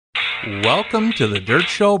Welcome to the Dirt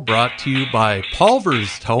Show, brought to you by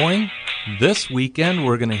Pulver's Towing. This weekend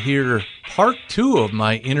we're going to hear part 2 of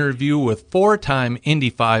my interview with 4-time Indy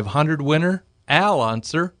 500 winner Al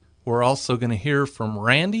Unser. We're also going to hear from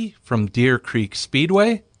Randy from Deer Creek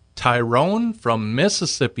Speedway, Tyrone from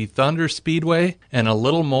Mississippi Thunder Speedway, and a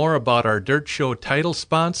little more about our Dirt Show title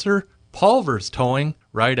sponsor, Pulver's Towing,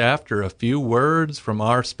 right after a few words from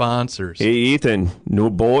our sponsors. Hey, Ethan, new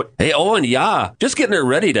boat? Hey, Owen, yeah. Just getting her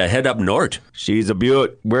ready to head up north. She's a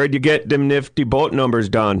beaut. Where'd you get them nifty boat numbers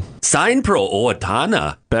done? Sign Pro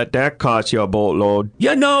Owatonna. Bet that cost you a boatload.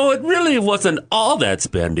 You know, it really wasn't all that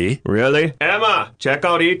spendy. Really? Emma, check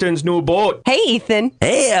out Ethan's new boat. Hey, Ethan.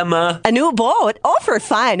 Hey, Emma. A new boat? Oh, for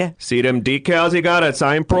fun. See them decals he got at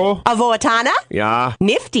Sign Pro? Of Owatonna? Yeah.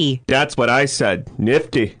 Nifty. That's what I said.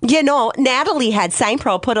 Nifty. You know, Natalie had Sign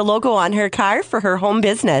Pro put a logo on her car for her home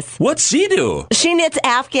business. What's she do? She knits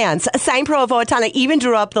Afghans. Sign Pro of Owatonna even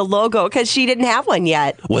drew up the logo because she didn't have one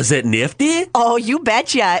yet. Was it nifty? Oh, you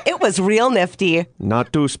betcha. It was real nifty.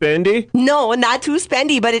 Not too spendy? No, not too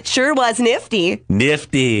spendy, but it sure was nifty.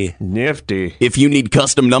 Nifty. Nifty. If you need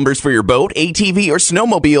custom numbers for your boat, ATV, or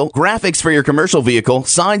snowmobile, graphics for your commercial vehicle,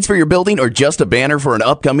 signs for your building, or just a banner for an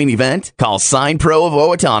upcoming event, call Sign Pro of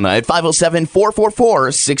Owatonna at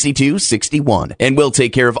 507-444-6261, and we'll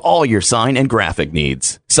take care of all your sign and graphic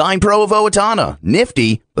needs. Sign Pro of Owatonna.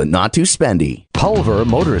 Nifty, but not too spendy. Pulver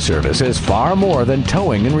Motor Service is far more than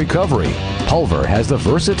towing and recovery. Pulver has the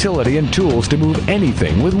versatility and tools to move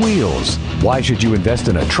anything with wheels. Why should you invest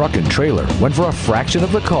in a truck and trailer when for a fraction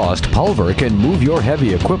of the cost, Pulver can move your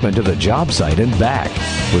heavy equipment to the job site and back?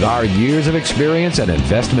 With our years of experience and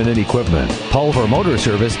investment in equipment, Pulver Motor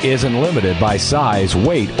Service isn't limited by size,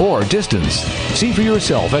 weight, or distance. See for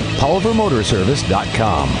yourself at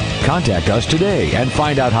pulvermotorservice.com. Contact us today and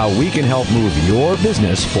find out how we can help move your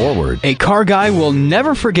business forward. A car guy will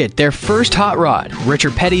never forget their first hot rod,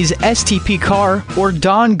 Richard Petty's STP car, or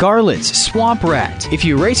Don Garlett's Swamp Rat. If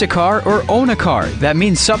you race a car or own a car that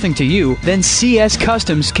means something to you, then CS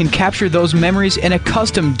Customs can capture those memories in a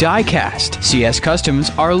custom die cast. CS Customs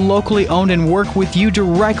are locally owned and work with you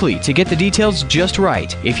directly to get the details just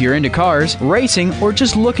right. If you're into cars, racing, or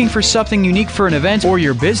just looking for something unique for an event or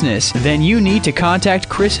your business, then you need to contact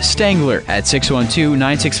Chris Stangler at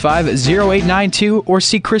 612-965-0892 or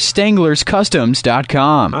see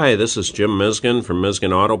ChrisStanglersCustoms.com. Hi, this is Jim Miskin from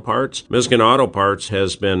Miskin Auto Parts. Miskin Auto Parts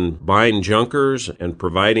has been buying junkers and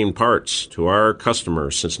providing parts to our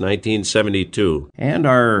customers since 1972. And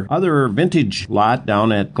our other vintage lot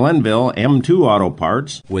down at Glenville, M2 Auto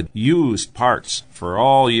Parts, with used parts for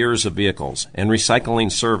all years of vehicles and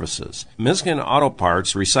recycling services. Miskin Auto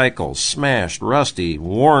Parts recycles smashed, rusty,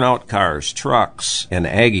 worn-out cars, trucks, and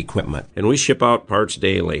ag equipment. And we ship out parts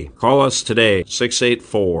daily. Call us today,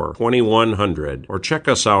 684-2100, or check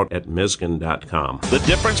us out at Miskin.com. The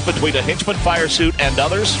difference between a Hinchman fire suit and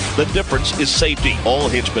others? The difference is safety. All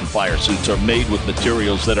Hinchman fire suits are made with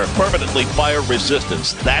materials that are permanently fire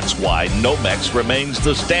resistant. That's why Nomex remains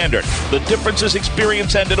the standard. The difference is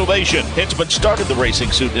experience and innovation. Hinchman started the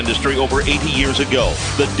racing suit industry over 80 years ago.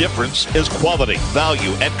 The difference is quality,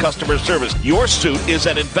 value, and customer service. Your suit is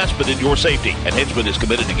an investment in your safety, and Hinchman is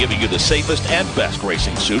committed to giving you the safest and best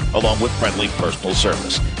racing suit along with friendly personal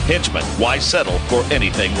service. Hinchman, why settle for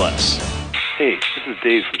anything less? Hey, this is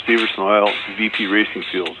Dave from Severson Oil, VP Racing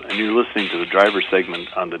Fuels, and you're listening to the driver segment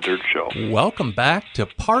on The Dirt Show. Welcome back to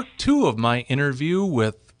part 2 of my interview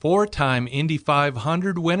with 4-time Indy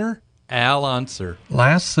 500 winner Al Unser.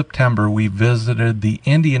 Last September, we visited the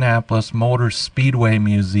Indianapolis Motor Speedway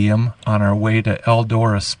Museum on our way to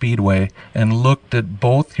Eldora Speedway and looked at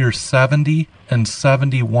both your 70 and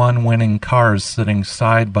 71 winning cars sitting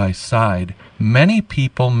side by side. Many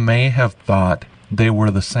people may have thought they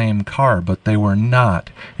were the same car, but they were not.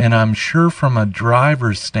 And I'm sure from a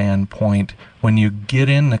driver's standpoint, when you get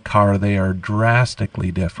in the car, they are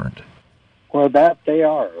drastically different. Well, that they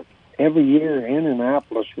are. Every year,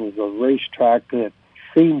 Indianapolis was a racetrack that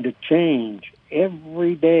seemed to change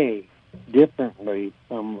every day differently,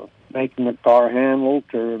 from making the car handle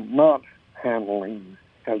to not handling,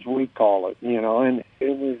 as we call it, and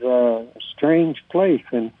it was a strange place.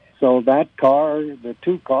 And so that car, the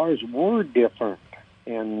two cars were different,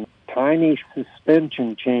 and tiny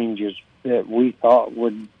suspension changes that we thought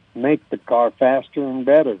would make the car faster and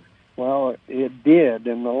better. Well, it did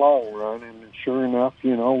in the long run, and sure enough,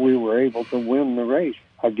 we were able to win the race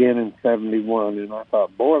again in 71. And I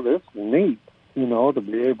thought, boy, this is neat, to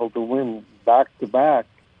be able to win back-to-back.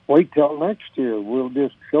 Wait till next year. We'll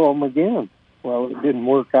just show them again. Well, it didn't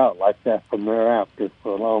work out like that from thereafter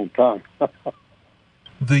for a long time.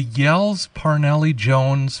 The Yells Parnelli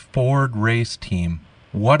Jones Ford race team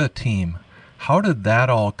What a team. How did that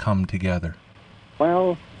all come together?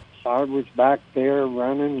 Well, I was back there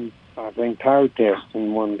running, I think, tire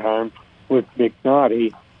testing one time with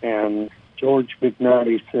McNaughty, and George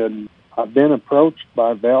McNaughty said, I've been approached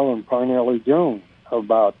by Bell and Parnelli Jones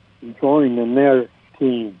about joining their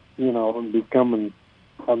team, and becoming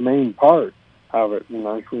a main part of it. And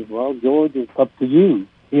I said, well, George, it's up to you.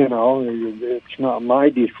 It's not my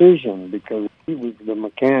decision, because he was the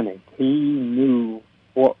mechanic. He knew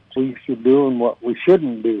what we should do and what we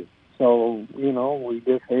shouldn't do. So, we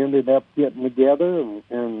just ended up getting together,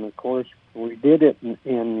 and of course, we did it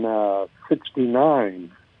in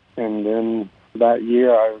 69. And then that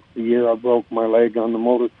year, the year I broke my leg on the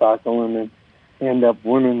motorcycle, and then ended up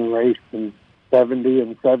winning the race in 70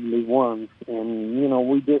 and 71. And,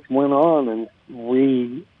 we just went on, and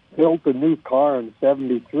we built a new car in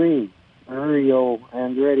 73. Mario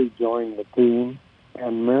Andretti joined the team,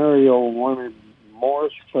 and Mario wanted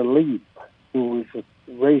Morris Philippe, who was a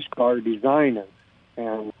race car designer,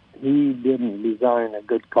 and he didn't design a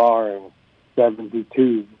good car in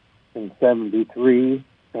 72 and 73,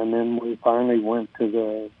 and then we finally went to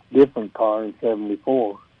the different car in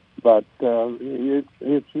 74. But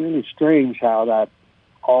it's really strange how that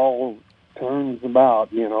all turns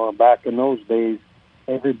about. Back in those days,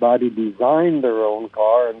 everybody designed their own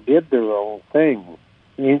car and did their own thing,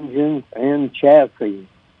 engines and chassis.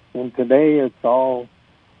 And today it's all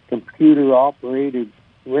computer-operated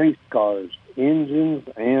race cars, engines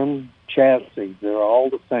and chassis. They're all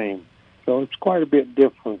the same. So it's quite a bit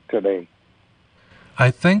different today.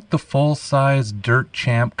 I think the full-size Dirt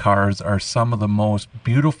Champ cars are some of the most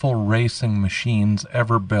beautiful racing machines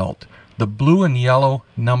ever built. The blue and yellow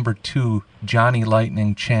number 2 Johnny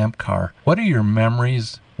Lightning Champ car. What are your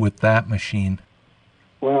memories with that machine?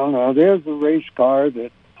 Well, now there's a race car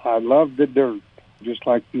that I love the dirt. Just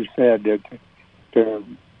like you said, to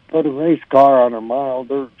put a race car on a mile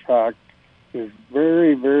dirt track is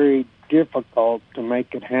very, very difficult to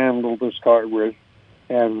make it handle to start with.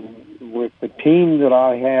 And with the team that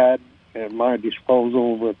I had at my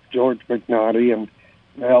disposal with George McNaughty and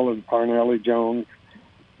Bell and Parnelli Jones,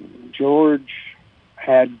 George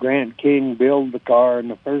had Grant King build the car. In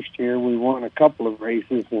the first year, we won a couple of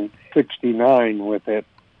races in 69 with it.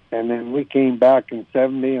 And then we came back in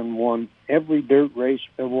 70 and won every dirt race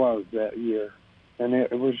there was that year. And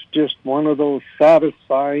it was just one of those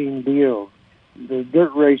satisfying deals. The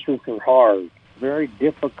dirt races are hard, very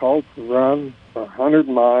difficult to run for 100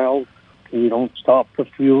 miles. You don't stop for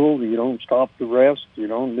fuel, you don't stop to rest, you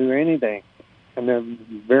don't do anything. And they're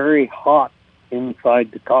very hot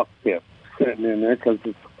inside the cockpit, sitting in there, because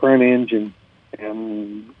it's a front engine,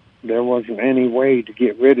 and there wasn't any way to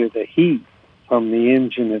get rid of the heat from the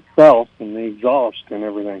engine itself and the exhaust and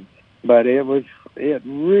everything. But it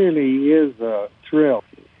really is a thrill.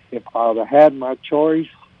 If I'd have had my choice,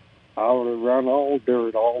 I would have run all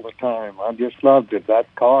dirt all the time. I just loved it.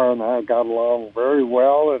 That car and I got along very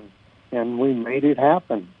well, and we made it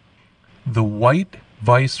happen. The white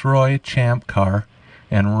Viceroy Champ car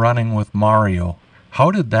and running with Mario.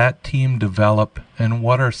 How did that team develop, and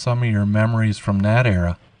what are some of your memories from that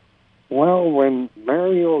era? Well, when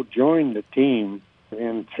Mario joined the team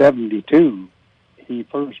in 72, the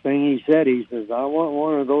first thing he says, I want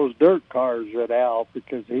one of those dirt cars at Al,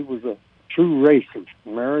 because he was a true racer.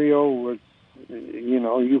 Mario was,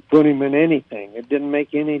 you put him in anything. It didn't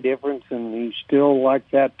make any difference, and he's still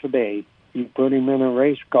like that today. You put him in a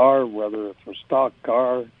race car, whether it's a stock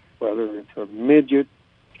car, whether it's a midget,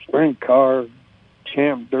 sprint car,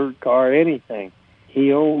 champ dirt car, anything,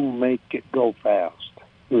 he'll make it go fast.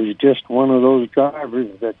 He was just one of those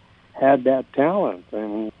drivers that had that talent,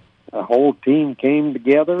 and the whole team came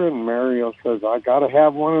together, and Mario says, I got to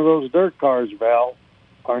have one of those dirt cars, Val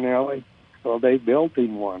Parnelli. So they built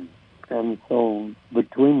him one. And so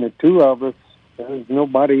between the two of us, there's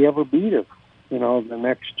nobody ever beat us. The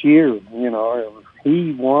next year, it was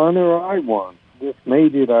he won or I won. This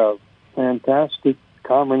made it a fantastic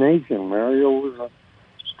combination. Mario was a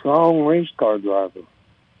strong race car driver.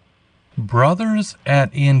 Brothers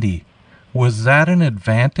at Indy, was that an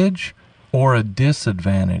advantage or a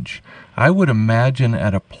disadvantage? I would imagine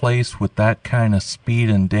at a place with that kind of speed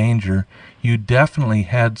and danger, you definitely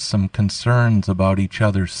had some concerns about each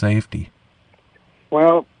other's safety.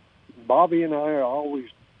 Well, Bobby and I always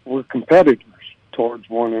were competitors towards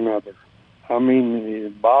one another. I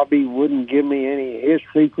mean, Bobby wouldn't give me any of his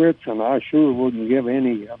secrets, and I sure wouldn't give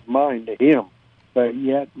any of mine to him. But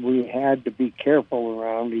yet we had to be careful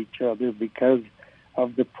around each other because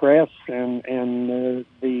of the press and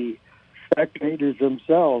the spectators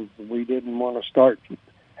themselves. We didn't want to start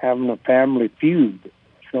having a family feud.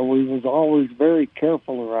 So we was always very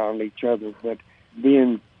careful around each other, but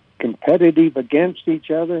being competitive against each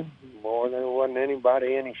other, boy, there wasn't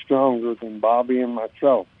anybody any stronger than Bobby and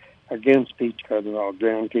myself against each other, I'll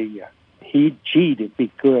guarantee you. He'd cheat if he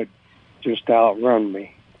could, just to outrun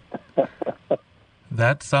me.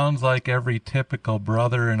 That sounds like every typical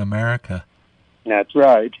brother in America. That's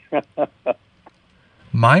right.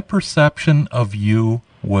 My perception of you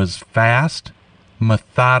was fast,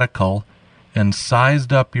 methodical, and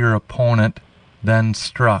sized up your opponent, then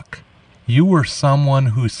struck. You were someone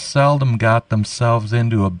who seldom got themselves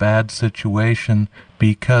into a bad situation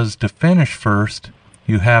because to finish first,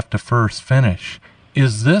 you have to first finish.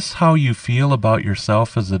 Is this how you feel about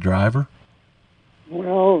yourself as a driver?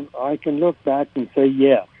 Well, I can look back and say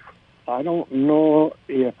yes. I don't know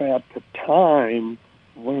if at the time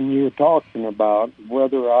when you're talking about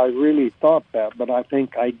whether I really thought that, but I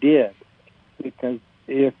think I did. Because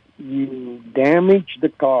if you damage the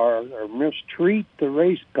car or mistreat the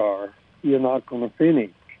race car, you're not going to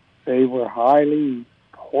finish. They were highly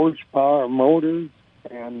horsepower motors,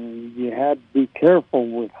 and you had to be careful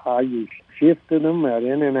with how you shifted them at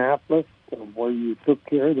Indianapolis, where you took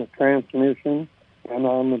care of the transmission. And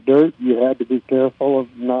on the dirt, you had to be careful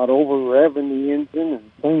of not over-revving the engine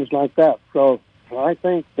and things like that. So I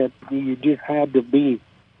think that you just had to be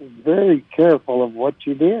very careful of what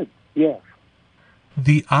you did, yes.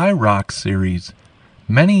 The IROC series.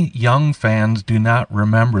 Many young fans do not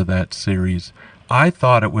remember that series. I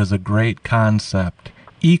thought it was a great concept.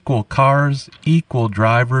 Equal cars, equal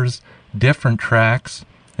drivers, different tracks,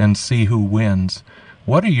 and see who wins.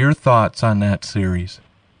 What are your thoughts on that series?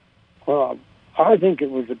 Well, I think it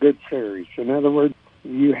was a good series. In other words,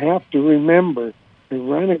 you have to remember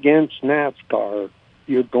to run against NASCAR.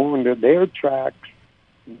 You're going to their tracks,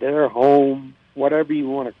 their home, whatever you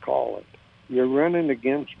want to call it. You're running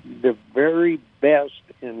against the very best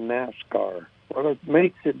in NASCAR. Well, it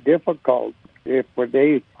makes it difficult. I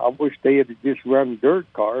wish they had just run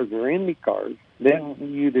dirt cars or Indy cars. Then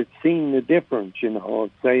you'd have seen the difference,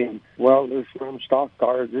 saying, well, let's run stock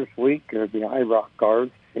cars this week or the IROC cars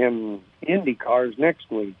and Indy cars next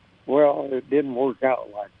week. Well, it didn't work out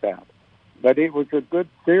like that. But it was a good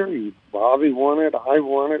series. Bobby won it, I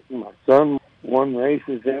won it, and my son won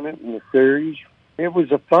races in it in the series. It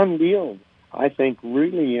was a fun deal. I think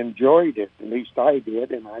really enjoyed it, at least I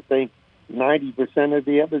did, and I think 90% of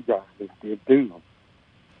the other drivers did too.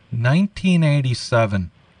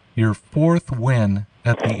 1987, your fourth win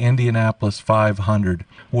at the Indianapolis 500.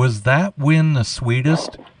 Was that win the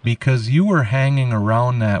sweetest? Because you were hanging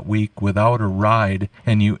around that week without a ride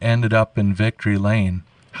and you ended up in victory lane.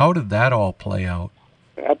 How did that all play out?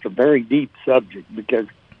 That's a very deep subject because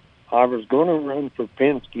I was going to run for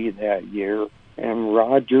Penske that year, and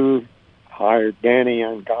Roger hired Danny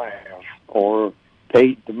Ungaias, or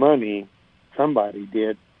paid the money. Somebody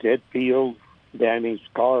did. Ted Fields, Danny's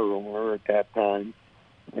car owner at that time.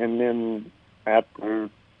 And then after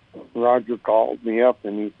Roger called me up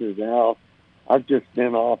and he says, Al, I've just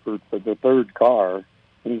been offered for the third car.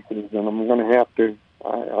 He says, and I'm going to have to,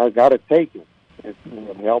 I got to take it. It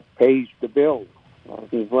help pays the bill. I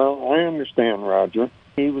says, well, I understand, Roger.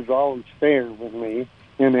 He was always fair with me,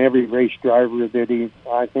 and every race driver that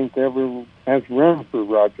I think ever has run for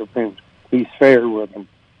Roger Penske, he's fair with him.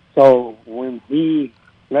 So when he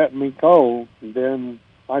let me go, then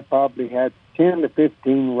I probably had 10 to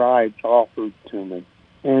 15 rides offered to me.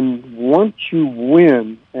 And once you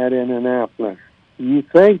win at Indianapolis, you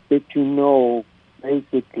think that you know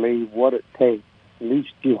basically what it takes. At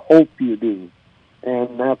least you hope you do.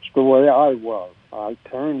 And that's the way I was. I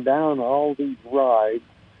turned down all these rides,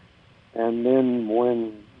 and then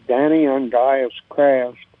when Danny Ungaias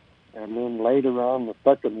crashed, and then later on the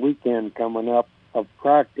second weekend coming up of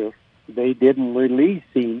practice, they didn't release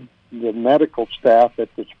him. The medical staff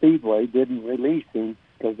at the Speedway didn't release him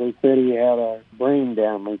because they said he had a brain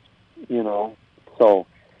damage, So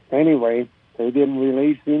anyway, they didn't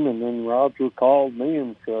release him, and then Roger called me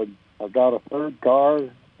and said, I got a third car.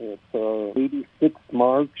 It's 86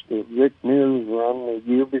 March that Rick Mears run the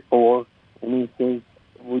year before, and he says,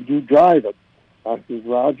 would you drive it? I said,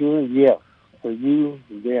 Roger, yes. For you,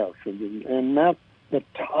 yes. And that's the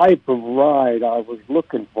type of ride I was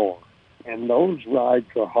looking for. And those rides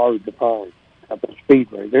are hard to find at the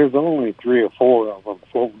Speedway. There's only 3 or 4 of them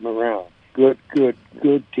floating around. Good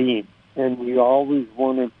team. And you always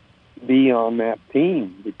want to be on that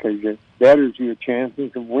team because it betters your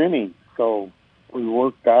chances of winning. So we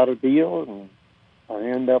worked out a deal, and I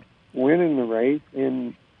ended up winning the race.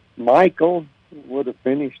 And Michael would have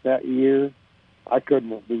finished that year. I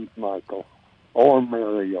couldn't have beat Michael or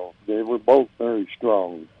Mario. They were both very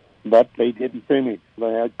strong. but they didn't finish.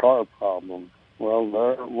 They had car problems. Well,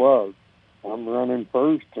 there it was. I'm running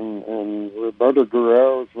first, and Roberto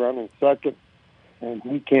Guerrero's running second, and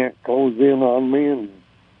he can't close in on me and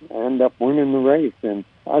end up winning the race. And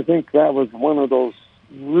I think that was one of those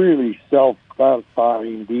really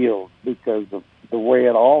self-satisfying deals because of the way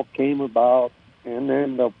it all came about and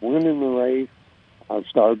ended up winning the race. I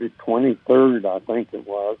started 23rd, I think it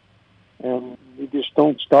was. And you just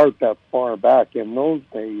don't start that far back in those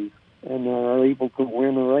days and are able to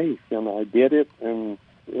win a race. And I did it, and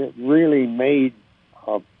it really made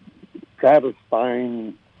a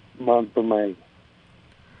satisfying month of May.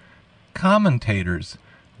 Commentators.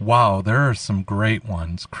 Wow, there are some great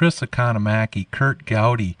ones. Chris Economaki, Kurt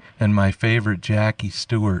Gowdy, and my favorite Jackie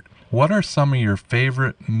Stewart. What are some of your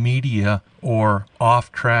favorite media or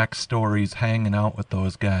off-track stories hanging out with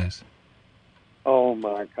those guys? Oh,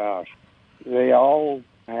 my gosh. They all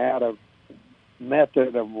had a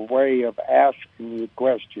method, a way of asking you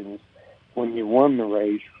questions when you won the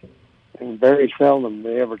race, and very seldom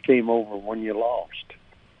they ever came over when you lost.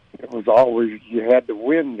 It was always you had to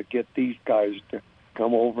win to get these guys to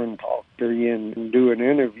come over and talk to you and do an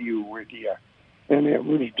interview with you. And it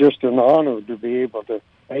was just an honor to be able to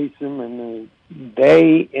face them, and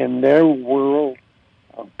they, in their world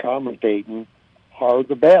of commentating, are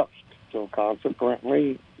the best. So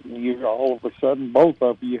consequently, you're all of a sudden, both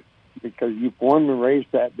of you, because you've won the race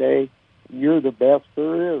that day, you're the best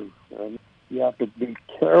there is. And you have to be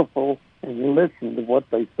careful and listen to what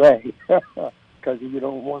they say because you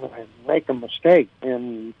don't want to make a mistake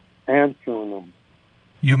in answering them.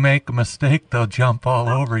 You make a mistake, they'll jump all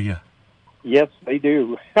over you. Yes, they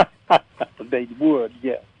do. They would,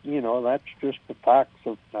 yes. You know, that's just the facts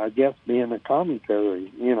of, I guess, being a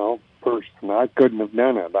commentary, person. I couldn't have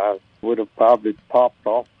done it. I would have probably popped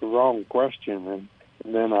off the wrong question, and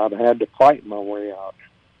then I'd had to fight my way out.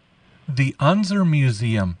 The Unser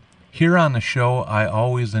Museum. Here on the show, I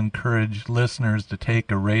always encourage listeners to take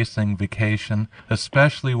a racing vacation,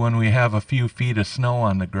 especially when we have a few feet of snow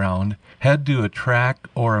on the ground. Head to a track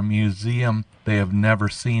or a museum they have never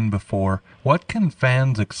seen before. What can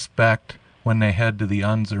fans expect when they head to the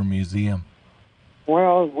Unser Museum?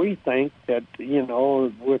 Well, we think that,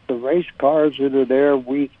 with the race cars that are there,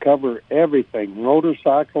 we cover everything.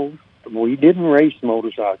 Motorcycles, we didn't race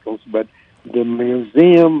motorcycles, but the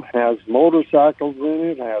museum has motorcycles in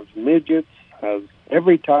it, has midgets, has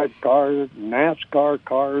every type of car, NASCAR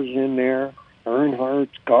cars in there,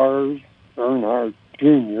 Earnhardt's cars, Earnhardt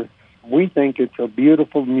Jr. We think it's a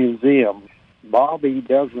beautiful museum. Bobby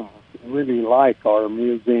doesn't really like our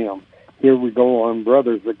museum. Here we go on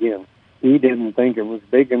Brothers again. He didn't think it was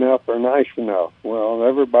big enough or nice enough. Well,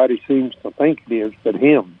 everybody seems to think it is but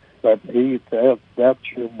him. But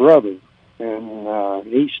that's your brother. And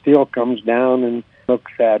he still comes down and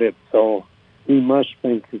looks at it, so he must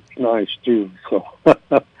think it's nice, too. So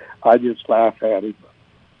I just laugh at him.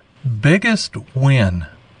 Biggest win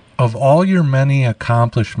of all your many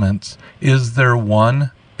accomplishments, is there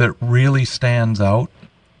one that really stands out?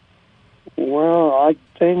 Well, I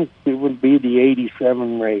think it would be the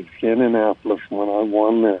 87 race in Annapolis when I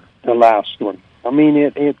won the last one. I mean,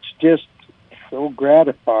 it's just so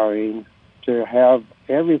gratifying to have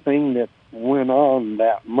everything that went on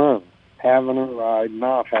that month, having a ride,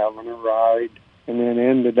 not having a ride, and then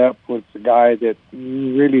ended up with the guy that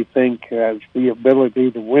you really think has the ability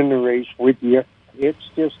to win the race with you. It's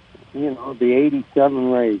just, the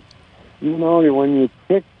 87 race. When you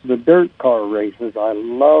pick the dirt car races, I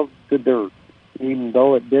love the dirt, even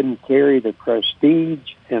though it didn't carry the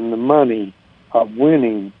prestige and the money of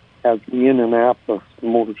winning as the Indianapolis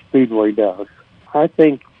Motor Speedway does. I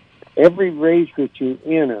think every race that you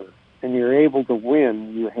enter and you're able to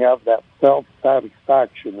win, you have that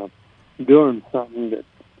self-satisfaction of doing something that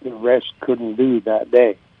the rest couldn't do that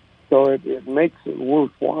day. So it makes it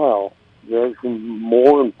worthwhile. There's some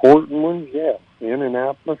more important ones, yes.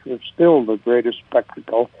 Indianapolis is still the greatest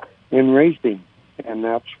spectacle in racing, and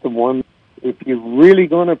that's the one, if you're really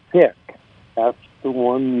going to pick, that's the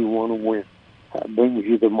one you want to win. That brings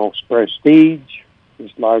you the most prestige.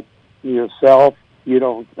 It's like yourself. You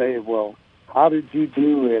don't say, well, how did you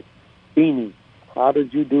do at Phoenix? How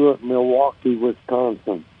did you do at Milwaukee,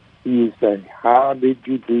 Wisconsin? You say, how did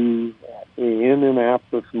you do at the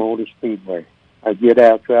Indianapolis Motor Speedway? I get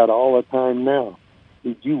asked that all the time now.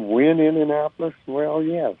 Did you win Indianapolis? Well,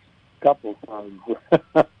 yes, a couple times.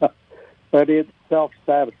 But it's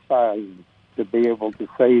self-satisfying to be able to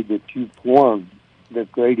say that you've won the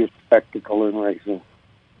greatest spectacle in racing.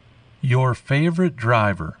 Your favorite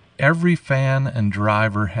driver. Every fan and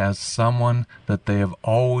driver has someone that they have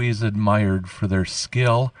always admired for their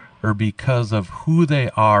skill or because of who they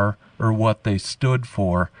are or what they stood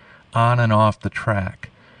for on and off the track.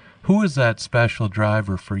 Who is that special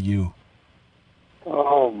driver for you?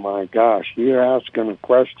 Oh, my gosh. You're asking a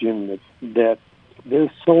question that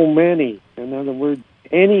there's so many. In other words,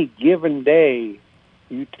 any given day,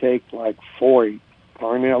 you take like Foyt,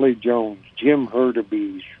 Parnelli Jones, Jim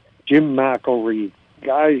Hurtubise, Jim McElreath,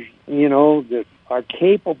 guys, that are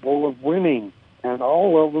capable of winning, and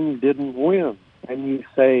all of them didn't win. And you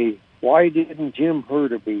say, why didn't Jim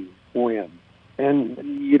Hurtubise win?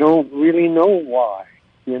 And you don't really know why,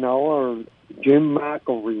 or Jim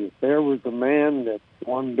McElreath. There was a man that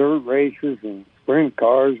won dirt races and sprint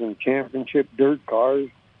cars and championship dirt cars,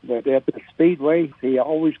 but at the Speedway, he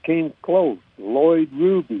always came close. Lloyd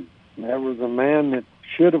Ruby. There was a man that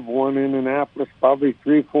should have won Indianapolis probably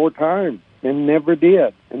 3-4 times and never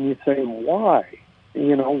did. And you say, why?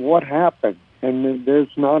 What happened? And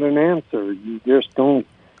there's not an answer. You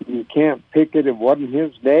can't pick it. It wasn't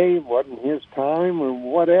his day, it wasn't his time, or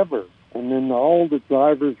whatever. And then all the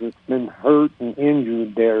drivers that's been hurt and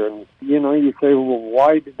injured there. And, you say, well,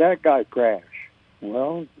 why did that guy crash?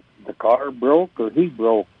 Well, the car broke or he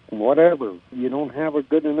broke, whatever. You don't have a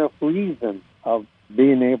good enough reason of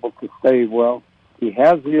being able to say, well, he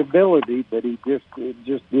has the ability, but it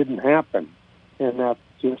just didn't happen. And that's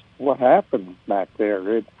just what happened back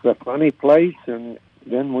there. It's a funny place, and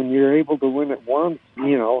then when you're able to win it once,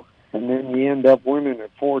 and then you end up winning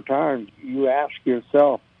it 4 times, you ask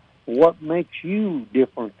yourself, what makes you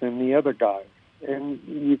different than the other guys? And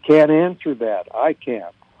you can't answer that. I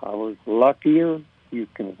can't. I was luckier. You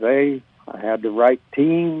can say I had the right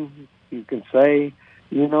team. You can say,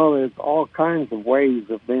 there's all kinds of ways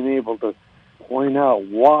of being able to point out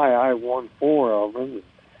why I won 4 of them.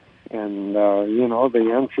 And,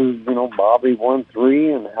 the answer is, Bobby won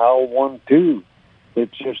 3 and Hal won 2.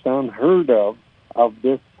 It's just unheard of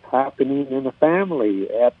this happening in a family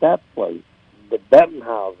at that place. The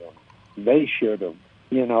Bettenhausen, they should have,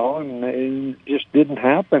 and it just didn't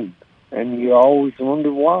happen. And you always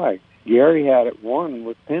wonder why. Gary had it won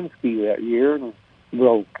with Penske that year and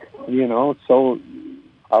broke, so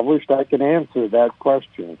I wish I could answer that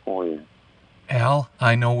question for you. Al,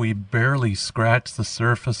 I know we barely scratched the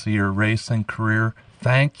surface of your racing career.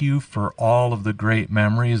 Thank you for all of the great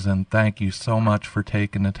memories, and thank you so much for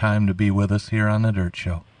taking the time to be with us here on The Dirt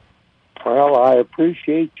Show. Well, I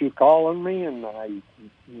appreciate you calling me, and I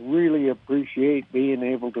really appreciate being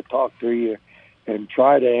able to talk to you and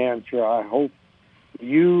try to answer. I hope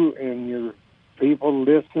you and your people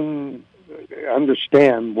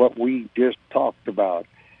understand what we just talked about,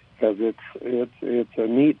 because it's a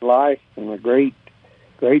neat life and a great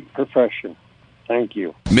profession. Thank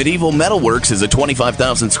you. Medieval Metalworks is a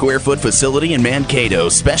 25,000 square foot facility in Mankato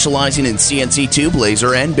specializing in CNC tube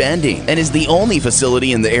laser and bending, and is the only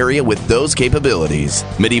facility in the area with those capabilities.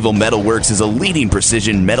 Medieval Metalworks is a leading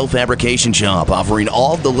precision metal fabrication shop offering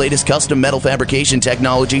all the latest custom metal fabrication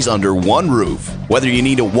technologies under one roof. Whether you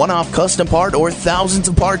need a one-off custom part or thousands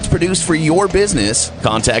of parts produced for your business,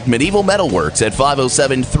 contact Medieval Metalworks at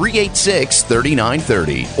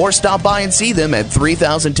 507-386-3930 or stop by and see them at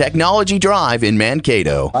 3000 Technology Drive in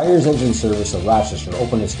Mankato. Byers Engine Service of Rochester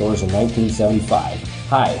opened its doors in 1975.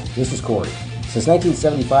 Hi, this is Corey. Since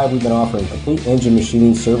 1975, we've been offering complete engine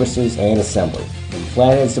machining services and assembly. From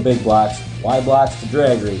flatheads to big blocks, Y blocks to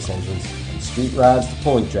drag race engines, and street rods to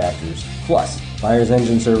pulling tractors. Plus, Byers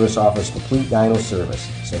Engine Service offers complete dyno service.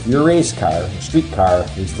 So if your race car or street car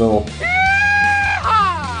needs a little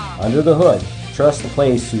under the hood, trust the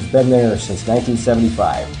place who's been there since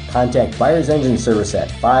 1975. Contact Byers Engine Service at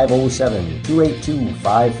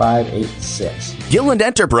 507-282-5586. Gilland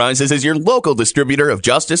Enterprises is your local distributor of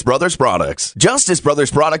Justice Brothers products. Justice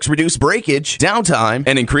Brothers products reduce breakage, downtime,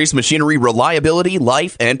 and increase machinery reliability,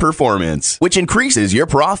 life, and performance, which increases your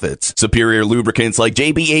profits. Superior lubricants like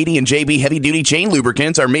JB80 and JB Heavy Duty Chain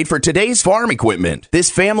Lubricants are made for today's farm equipment.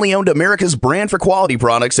 This family-owned America's brand for quality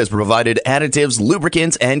products has provided additives,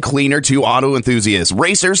 lubricants, and cleaner to auto enthusiasts,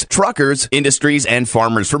 racers, truckers, industries, and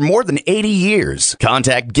farmers for more than 80 years.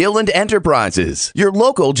 Contact Gilland Enterprises, your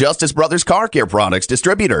local Justice Brothers car care products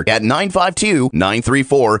distributor at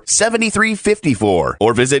 952-934-7354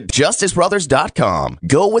 or visit justicebrothers.com.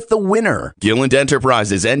 Go with the winner. Gilland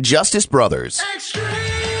Enterprises and Justice Brothers.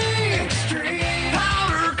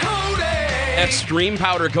 Extreme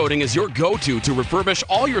Powder Coating is your go-to to refurbish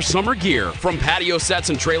all your summer gear. From patio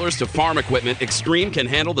sets and trailers to farm equipment, Extreme can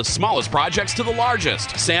handle the smallest projects to the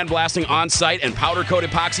largest. Sandblasting on-site and powder-coat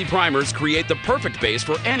epoxy primers create the perfect base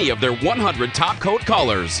for any of their 100 top coat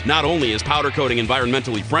colors. Not only is powder coating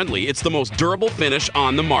environmentally friendly, it's the most durable finish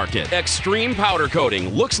on the market. Extreme Powder Coating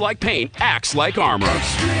looks like paint, acts like armor.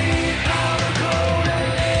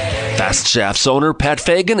 Fast Shafts owner Pat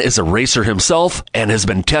Fagan is a racer himself and has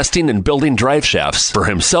been testing and building drive shafts for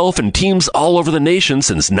himself and teams all over the nation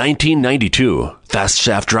since 1992. Fast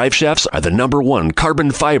Shaft drive shafts are the #1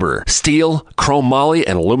 carbon fiber, steel, chrome moly,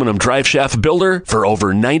 and aluminum drive shaft builder for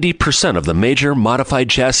over 90% of the major modified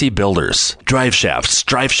chassis builders. Drive shafts,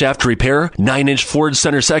 drive shaft repair, 9-inch Ford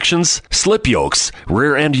center sections, slip yokes,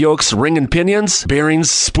 rear end yokes, ring and pinions,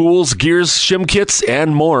 bearings, spools, gears, shim kits,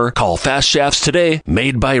 and more. Call Fast Shafts today,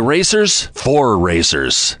 made by racers for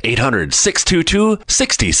racers.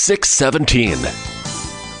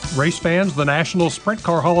 800-622-6617. Race fans, the National Sprint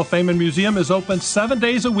Car Hall of Fame and Museum is open 7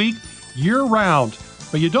 days a week, year-round.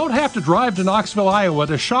 But you don't have to drive to Knoxville, Iowa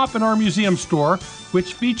to shop in our museum store,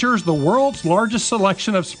 which features the world's largest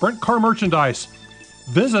selection of sprint car merchandise.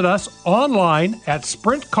 Visit us online at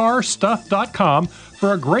sprintcarstuff.com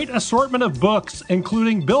for a great assortment of books,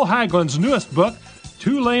 including Bill Haglin's newest book,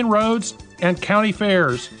 2 Lane Roads and County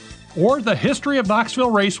Fairs, or The History of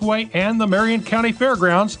Knoxville Raceway and the Marion County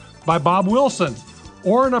Fairgrounds by Bob Wilson,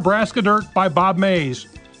 or Nebraska Dirt by Bob Mays.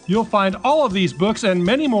 You'll find all of these books and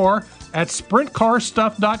many more at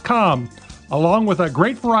sprintcarstuff.com, along with a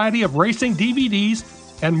great variety of racing DVDs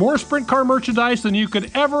and more sprint car merchandise than you could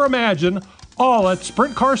ever imagine, all at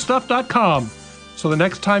sprintcarstuff.com. So the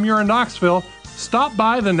next time you're in Knoxville, stop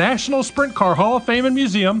by the National Sprint Car Hall of Fame and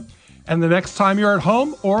Museum, and the next time you're at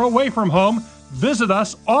home or away from home, visit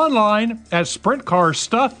us online at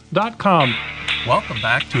sprintcarstuff.com. Welcome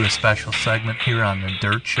back to a special segment here on The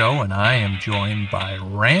Dirt Show, and I am joined by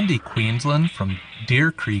Randy Queensland from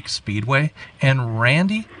Deer Creek Speedway. And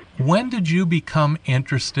Randy, when did you become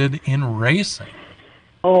interested in racing?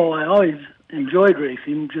 Oh, I always enjoyed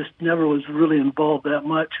racing, just never was really involved that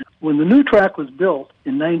much. When the new track was built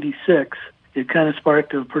in '96, it kind of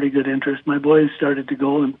sparked a pretty good interest. My boys started to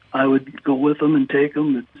go, and I would go with them and take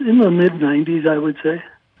them. In the mid-'90s, I would say.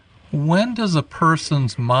 When does a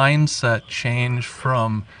person's mindset change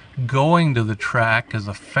from going to the track as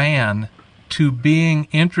a fan to being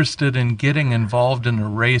interested in getting involved in a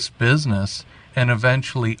race business and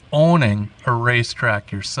eventually owning a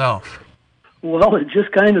racetrack yourself? Well, it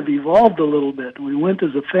just kind of evolved a little bit. We went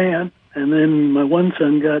as a fan, and then my one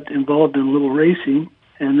son got involved in a little racing.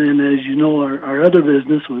 And then, as you know, our other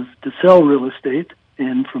business was to sell real estate.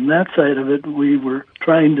 And from that side of it, we were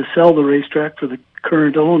trying to sell the racetrack for the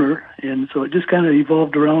current owner. And so it just kind of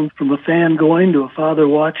evolved around from a fan going to a father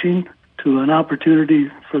watching to an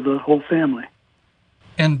opportunity for the whole family.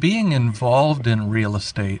 And being involved in real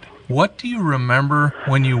estate, what do you remember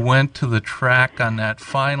when you went to the track on that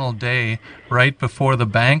final day right before the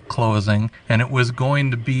bank closing and it was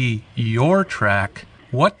going to be your track?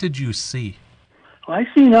 What did you see? I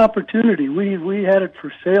seen opportunity. We had it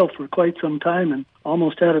for sale for quite some time and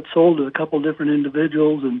almost had it sold to a couple different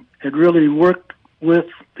individuals and had really worked with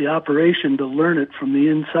the operation to learn it from the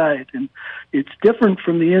inside. And it's different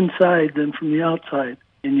from the inside than from the outside.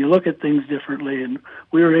 And you look at things differently, and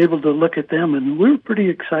we were able to look at them, and we were pretty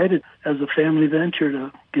excited as a family venture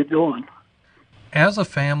to get going. As a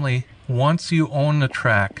family, once you own the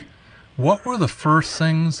track, what were the first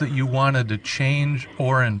things that you wanted to change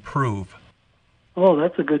or improve? Oh,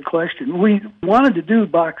 that's a good question. We wanted to do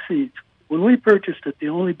box seats. When we purchased it, the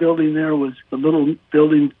only building there was the little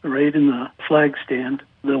building right in the flag stand,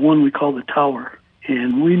 the one we call the tower.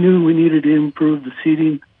 And we knew we needed to improve the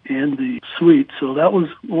seating and the suite, so that was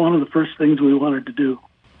one of the first things we wanted to do.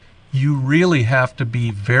 You really have to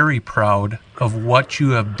be very proud of what you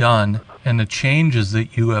have done and the changes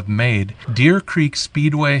that you have made. Deer Creek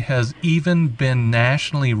Speedway has even been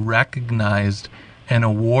nationally recognized and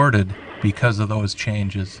awarded because of those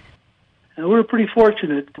changes. And we were pretty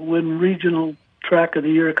fortunate to win Regional Track of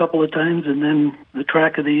the Year a couple of times and then the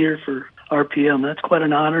Track of the Year for RPM. That's quite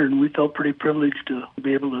an honor, and we felt pretty privileged to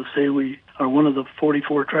be able to say we are one of the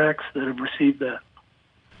 44 tracks that have received that.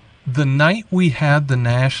 The night we had the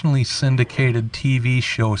nationally syndicated TV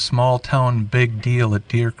show Small Town Big Deal at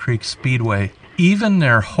Deer Creek Speedway, even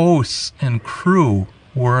their hosts and crew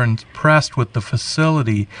were impressed with the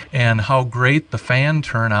facility and how great the fan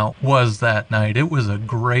turnout was that night. It was a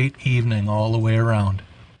great evening all the way around.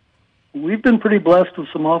 We've been pretty blessed with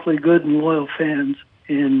some awfully good and loyal fans,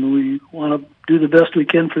 and we want to do the best we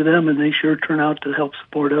can for them, and they sure turn out to help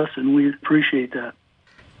support us, and we appreciate that.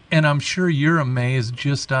 And I'm sure you're amazed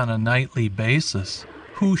just on a nightly basis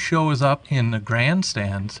who shows up in the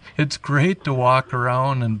grandstands. It's great to walk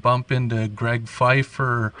around and bump into Greg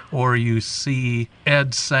Pfeiffer, or you see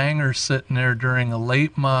Ed Sanger sitting there during a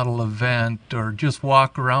late model event, or just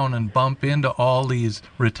walk around and bump into all these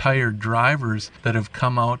retired drivers that have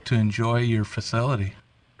come out to enjoy your facility.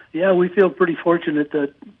 Yeah, we feel pretty fortunate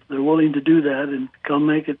that they're willing to do that and come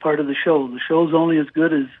make it part of the show. The show's only as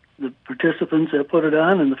good as the participants that put it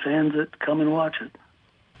on and the fans that come and watch it.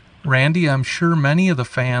 Randy, I'm sure many of the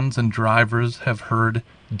fans and drivers have heard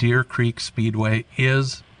Deer Creek Speedway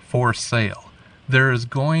is for sale. There is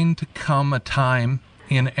going to come a time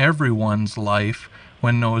in everyone's life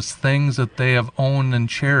when those things that they have owned and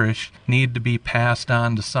cherished need to be passed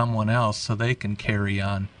on to someone else so they can carry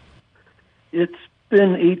on. It's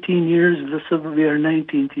been 18 years. This will be our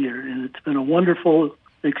 19th year, and it's been a wonderful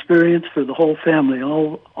experience for the whole family.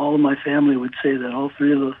 All of my family would say that, all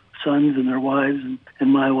three of the sons and their wives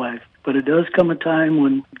and my wife. But it does come a time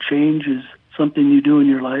when change is something you do in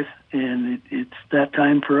your life, and it's that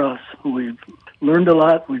time for us. We've learned a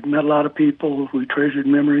lot. We've met a lot of people. We treasured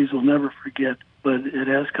memories we'll never forget. But it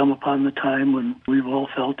has come upon the time when we've all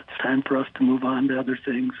felt it's time for us to move on to other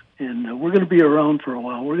things. And we're going to be around for a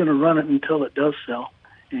while. We're going to run it until it does sell,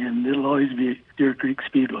 and it'll always be Deer Creek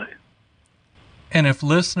Speedway. And if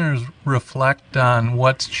listeners reflect on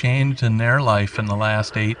what's changed in their life in the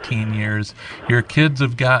last 18 years, your kids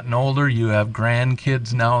have gotten older, you have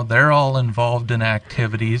grandkids now, they're all involved in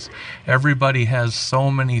activities. Everybody has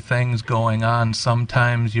so many things going on,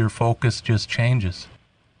 sometimes your focus just changes.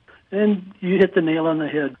 And you hit the nail on the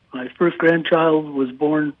head. My first grandchild was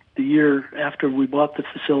born the year after we bought the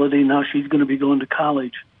facility. Now she's going to be going to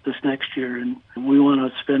college this next year, and we want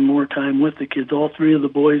to spend more time with the kids. All three of the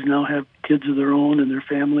boys now have kids of their own and their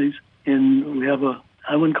families, and we have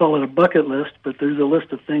I wouldn't call it a bucket list, but there's a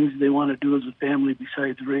list of things they want to do as a family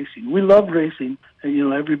besides racing. We love racing,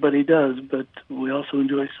 and, everybody does, but we also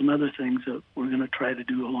enjoy some other things that we're going to try to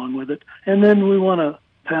do along with it. And then we want to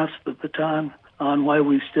pass the baton on why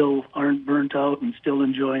we still aren't burnt out and still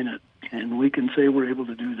enjoying it, and we can say we're able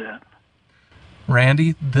to do that.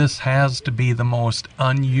 Randy, this has to be the most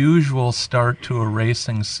unusual start to a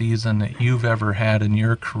racing season that you've ever had in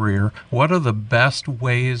your career. What are the best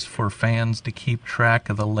ways for fans to keep track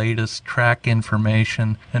of the latest track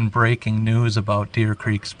information and breaking news about Deer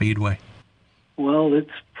Creek Speedway? Well, it's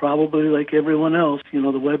probably like everyone else, the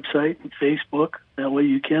website and Facebook. That way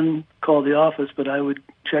you can call the office, but I would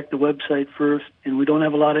check the website first. And we don't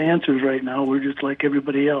have a lot of answers right now. We're just like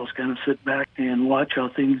everybody else, kind of sit back and watch how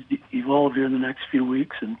things evolve here in the next few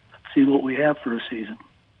weeks and see what we have for a season.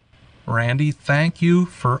 Randy, thank you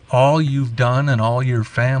for all you've done and all your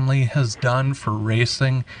family has done for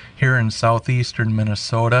racing here in southeastern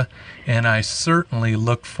Minnesota, and I certainly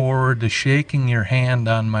look forward to shaking your hand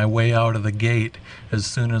on my way out of the gate as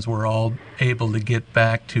soon as we're all able to get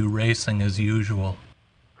back to racing as usual.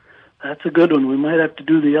 That's a good one. We might have to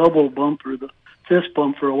do the elbow bump or the fist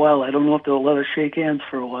bump for a while. I don't know if they'll let us shake hands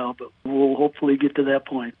for a while, but we'll hopefully get to that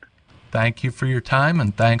point. Thank you for your time,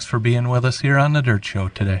 and thanks for being with us here on The Dirt Show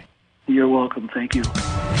today. You're welcome. Thank you.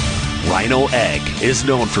 Rhino Ag is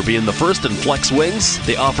known for being the first in flex wings.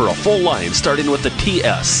 They offer a full line starting with the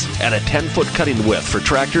TS at a 10-foot cutting width for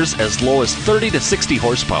tractors as low as 30 to 60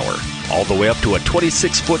 horsepower, all the way up to a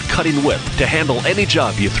 26-foot cutting width to handle any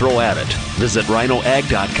job you throw at it. Visit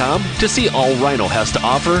rhinoag.com to see all Rhino has to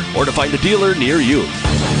offer or to find a dealer near you.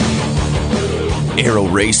 Aero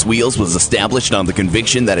Race Wheels was established on the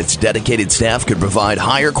conviction that its dedicated staff could provide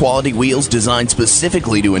higher quality wheels designed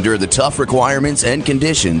specifically to endure the tough requirements and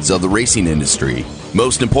conditions of the racing industry.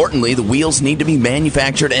 Most importantly, the wheels need to be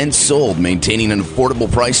manufactured and sold, maintaining an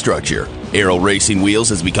affordable price structure. Aero Racing Wheels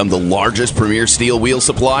has become the largest premier steel wheel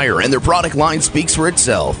supplier, and their product line speaks for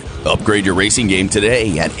itself. Upgrade your racing game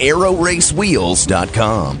today at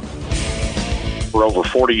aeroracewheels.com. For over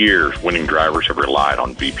 40 years, winning drivers have relied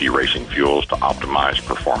on VP Racing Fuels to optimize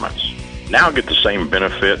performance. Now get the same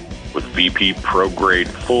benefit with VP Pro Grade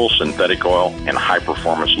full synthetic oil and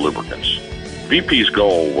high-performance lubricants. VP's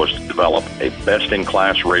goal was to develop a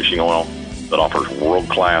best-in-class racing oil that offers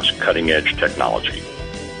world-class cutting-edge technology,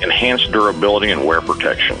 enhanced durability and wear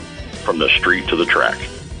protection from the street to the track.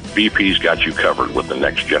 VP's got you covered with the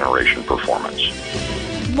next generation performance.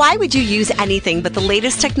 Why would you use anything but the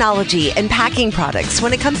latest technology and packing products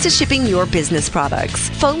when it comes to shipping your business products?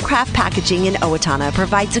 Foamcraft Packaging in Owatonna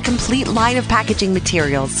provides a complete line of packaging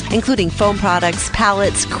materials, including foam products,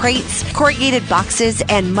 pallets, crates, corrugated boxes,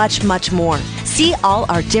 and much, much more. See all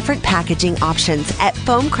our different packaging options at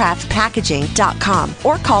foamcraftpackaging.com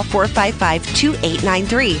or call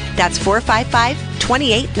 455-2893. That's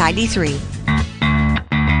 455-2893.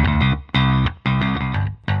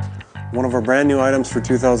 One of our brand new items for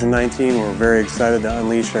 2019, we're very excited to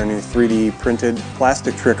unleash our new 3D printed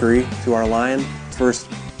plastic trickery to our line.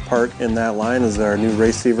 First part in that line is our new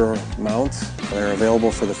Raceiver mounts. They're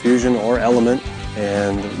available for the Fusion or Element,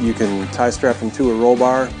 and you can tie strap them to a roll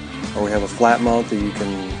bar, or we have a flat mount that you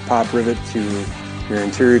can pop rivet to your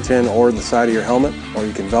interior tin or the side of your helmet, or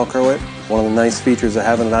you can Velcro it. One of the nice features of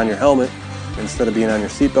having it on your helmet instead of being on your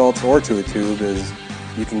seatbelts or to a tube is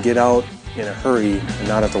you can get out in a hurry and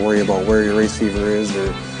not have to worry about where your Raceiver is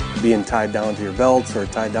or being tied down to your belts or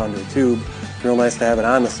tied down to a tube. It's real nice to have it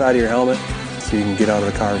on the side of your helmet so you can get out of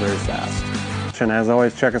the car very fast. And as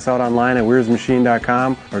always, check us out online at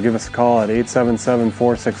weirsmachine.com or give us a call at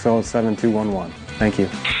 877-460-7211. Thank you.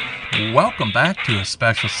 Welcome back to a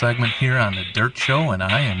special segment here on The Dirt Show, and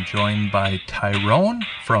I am joined by Tyrone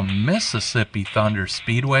from Mississippi Thunder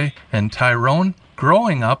Speedway. And Tyrone,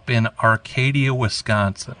 growing up in Arcadia,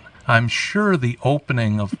 Wisconsin, I'm sure the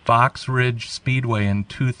opening of Fox Ridge Speedway in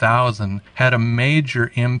 2000 had a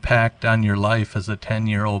major impact on your life as a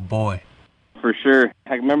 10-year-old boy. For sure.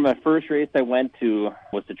 I remember my first race I went to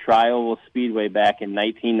was the Tri-Oval Speedway back in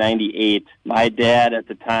 1998. My dad at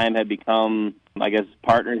the time had become, I guess,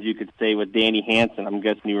 partners, you could say, with Danny Hansen. I'm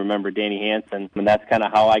guessing you remember Danny Hansen. And that's kind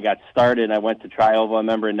of how I got started. I went to Tri-Oval, I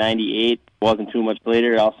remember, in 98. It wasn't too much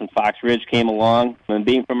later. Allison Fox Ridge came along. And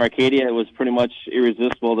being from Arcadia, it was pretty much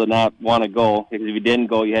irresistible to not want to go. Because if you didn't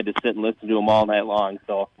go, you had to sit and listen to them all night long.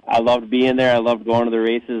 So I loved being there. I loved going to the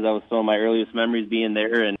races. That was some of my earliest memories, being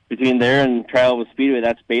there. And between there and Tri-Oval Speedway,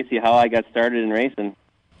 that's basically how I got started in racing.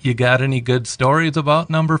 You got any good stories about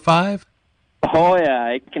number 5? Oh, yeah.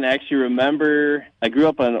 I can actually remember, I grew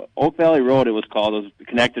up on Oak Valley Road, it was called. It was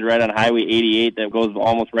connected right on Highway 88 that goes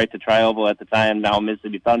almost right to Tri-Oval at the time, now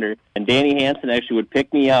Mississippi Thunder. And Danny Hansen actually would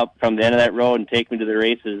pick me up from the end of that road and take me to the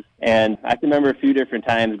races. And I can remember a few different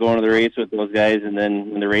times going to the race with those guys, and then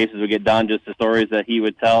when the races would get done, just the stories that he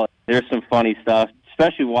would tell. There's some funny stuff,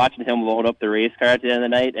 especially watching him load up the race car at the end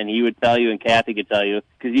of the night, and he would tell you, and Kathy could tell you,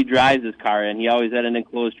 because he drives his car in. He always had an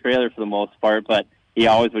enclosed trailer for the most part, but he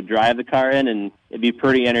always would drive the car in, and it'd be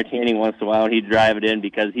pretty entertaining once in a while when he'd drive it in,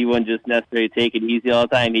 because he wouldn't just necessarily take it easy all the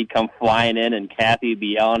time. He'd come flying in, and Kathy would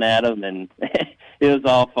be yelling at him, and it was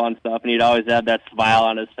all fun stuff, and he'd always have that smile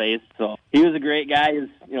on his face. So he was a great guy. He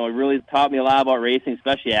really taught me a lot about racing,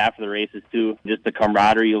 especially after the races, too. Just the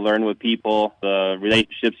camaraderie you learn with people, the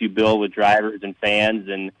relationships you build with drivers and fans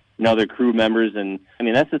and other crew members. And I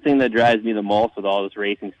mean, that's the thing that drives me the most with all this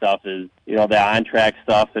racing stuff is, the on-track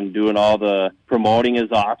stuff and doing all the promoting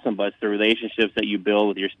is awesome, but it's the relationships that you build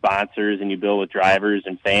with your sponsors and you build with drivers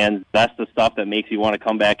and fans. That's the stuff that makes you want to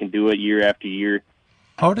come back and do it year after year.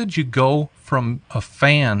 How did you go from a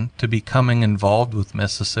fan to becoming involved with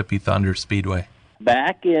Mississippi Thunder Speedway?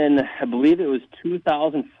 Back in, I believe it was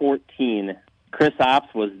 2014, Chris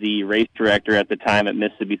Ops was the race director at the time at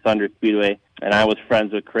Mississippi Thunder Speedway, and I was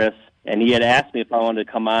friends with Chris, and he had asked me if I wanted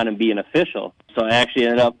to come on and be an official. So I actually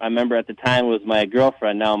ended up, I remember at the time it was my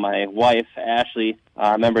girlfriend, now my wife, Ashley.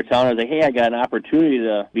 I remember telling her, hey, I got an opportunity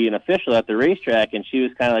to be an official at the racetrack, and she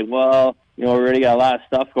was kind of like, well, we already got a lot of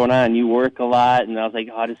stuff going on. You work a lot. And I was like,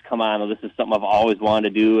 oh, just come on. This is something I've always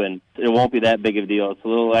wanted to do, and it won't be that big of a deal. It's a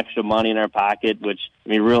little extra money in our pocket, which,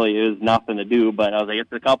 really is nothing to do. But I was like,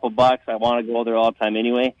 it's a couple bucks. I want to go there all the time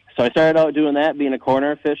anyway. So I started out doing that, being a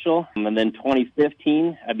corner official. And then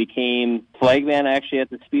 2015, I became flagman actually at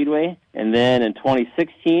the Speedway. And then in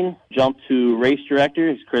 2016, jumped to race director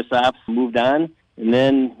as Chris Ops moved on. And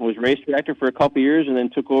then was race director for a couple of years, and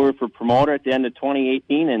then took over for promoter at the end of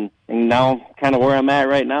 2018, and now kind of where I'm at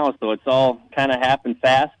right now. So it's all kind of happened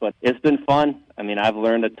fast, but it's been fun. I've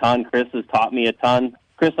learned a ton. Chris has taught me a ton.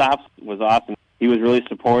 Chris Ops was awesome. He was really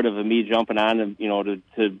supportive of me jumping on and,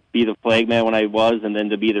 to be the flagman when I was, and then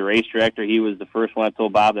to be the race director. He was the first one I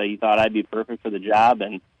told Bob that he thought I'd be perfect for the job.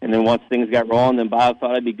 And then once things got rolling, then Bob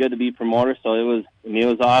thought I'd be good to be promoter. So it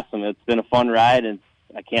was awesome. It's been a fun ride, and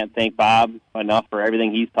I can't thank Bob enough for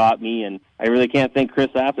everything he's taught me, and I really can't thank Chris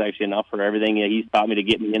Ops actually enough for everything he's taught me to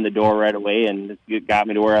get me in the door right away, and it got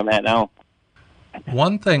me to where I'm at now.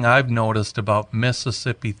 One thing I've noticed about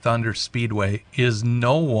Mississippi Thunder Speedway is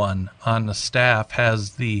no one on the staff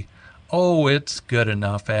has the, oh, it's good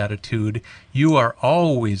enough attitude. You are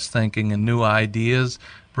always thinking of new ideas.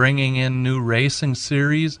 bringing in new racing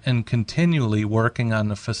series and continually working on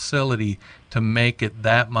the facility to make it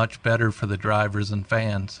that much better for the drivers and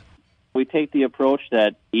fans. We take the approach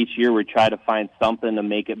that each year we try to find something to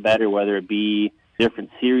make it better, whether it be different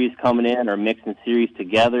series coming in or mixing series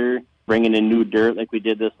together, bringing in new dirt like we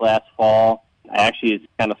did this last fall. Actually, it's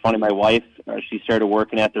kind of funny. My wife, she started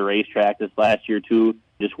working at the racetrack this last year, too,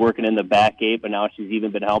 just working in the back gate, but now she's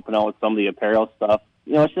even been helping out with some of the apparel stuff.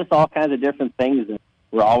 You know, it's just all kinds of different things. And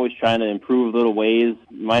we're always trying to improve little ways.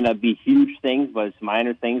 It might not be huge things, but it's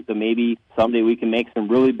minor things that maybe someday we can make some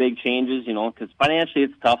really big changes, you know, because financially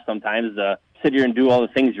it's tough sometimes to sit here and do all the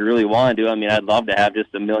things you really want to do. I mean, I'd love to have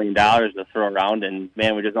just $1 million to throw around, and,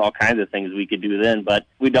 man, there's all kinds of things we could do then, but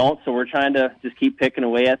we don't, so we're trying to just keep picking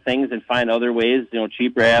away at things and find other ways, you know,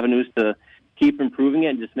 cheaper avenues to keep improving it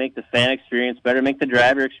and just make the fan experience better, make the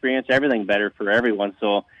driver experience, everything better for everyone.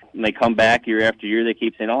 So when they come back year after year, they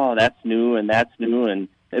keep saying, oh, that's new, and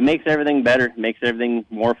it makes everything better. It makes everything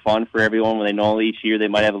more fun for everyone when they know each year they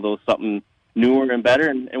might have a little something newer and better.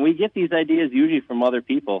 And we get these ideas usually from other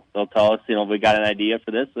people. They'll tell us, you know, we got an idea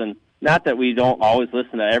for this. And not that we don't always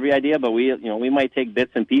listen to every idea, but we might take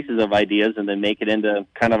bits and pieces of ideas and then make it into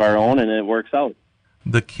kind of our own, and it works out.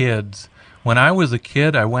 The kids. When I was a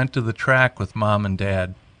kid, I went to the track with Mom and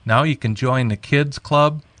Dad. Now you can join the kids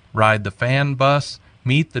club, ride the fan bus,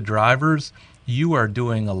 meet the drivers. You are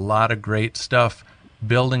doing a lot of great stuff,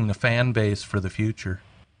 building the fan base for the future.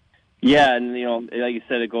 Yeah, and, you know, like you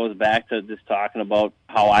said, it goes back to just talking about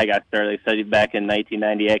how I got started. I studied back in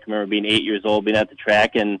 1990. I can remember being 8 years old, being at the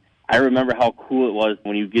track, and I remember how cool it was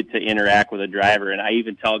when you get to interact with a driver. And I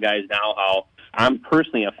even tell guys now how I'm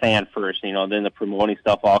personally a fan first, you know, then the promoting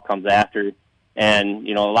stuff all comes after. And,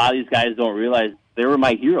 you know, a lot of these guys don't realize they were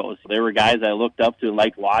my heroes. They were guys I looked up to and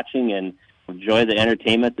liked watching and enjoyed the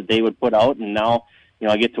entertainment that they would put out. And now, you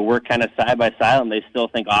know, I get to work kind of side by side, and they still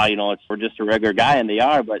think, you know, we're just a regular guy, and they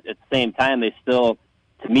are. But at the same time, they still,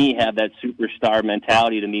 to me, have that superstar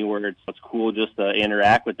mentality to me where it's cool just to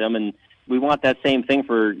interact with them. And we want that same thing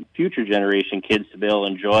for future generation kids to be able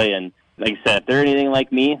to enjoy. And like I said, if they're anything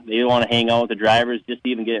like me, they want to hang out with the drivers, just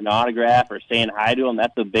even get an autograph or saying hi to them,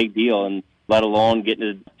 that's a big deal. And let alone getting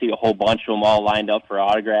to see a whole bunch of them all lined up for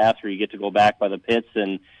autographs, or you get to go back by the pits.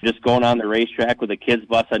 And just going on the racetrack with a kids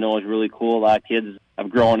bus, I know is really cool. A lot of kids have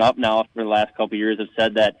grown up now for the last couple of years have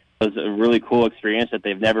said that it was a really cool experience that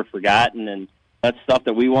they've never forgotten. And that's stuff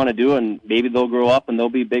that we want to do, and maybe they'll grow up and they'll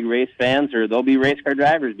be big race fans, or they'll be race car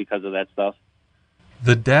drivers because of that stuff.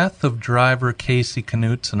 The death of driver Casey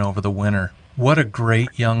Knutson over the winter. What a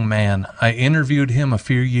great young man. I interviewed him a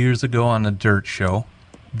few years ago on the Dirt Show.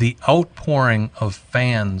 The outpouring of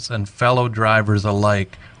fans and fellow drivers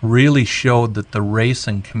alike really showed that the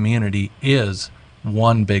racing community is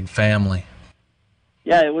one big family.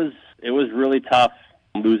 Yeah, it was really tough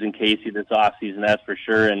losing Casey this offseason, that's for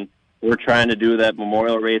sure. And we're trying to do that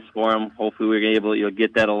memorial race for him. Hopefully we're able to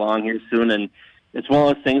get that along here soon. And it's one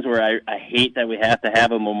of those things where I hate that we have to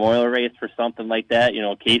have a memorial race for something like that. You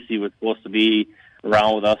know, Casey was supposed to be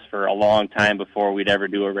around with us for a long time before we'd ever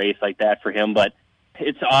do a race like that for him. But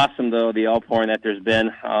it's awesome, though, the outpouring that there's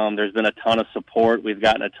been. There's been a ton of support. We've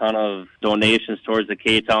gotten a ton of donations towards the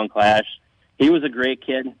K-Town Clash. He was a great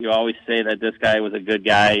kid. You always say that this guy was a good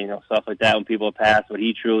guy, you know, stuff like that when people pass, but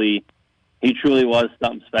he truly was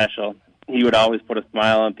something special. He would always put a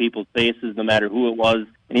smile on people's faces no matter who it was.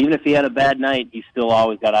 And even if he had a bad night, he still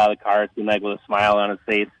always got out of the car with a smile on his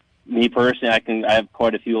face. Me personally, I have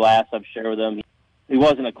quite a few laughs I've shared with him. He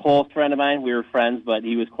wasn't a close friend of mine. We were friends, but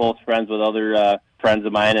he was close friends with other friends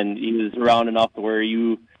of mine, and he was around enough to where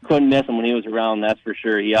you couldn't miss him when he was around, that's for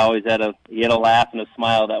sure. He always had a laugh and a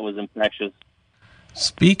smile that was infectious.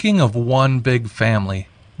 Speaking of one big family,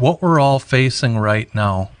 what we're all facing right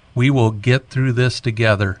now, we will get through this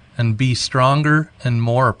together and be stronger and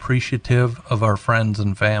more appreciative of our friends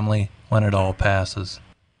and family when it all passes.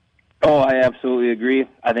 Oh, I absolutely agree.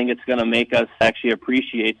 I think it's going to make us actually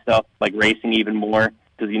appreciate stuff like racing even more,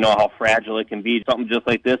 because you know how fragile it can be. Something just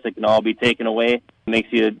like this, it can all be taken away. It makes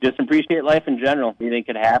you just appreciate life in general. Anything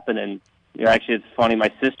could happen. And you know, actually, it's funny.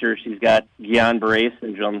 My sister, she's got Guillain-Barré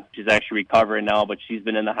syndrome. She's actually recovering now, but she's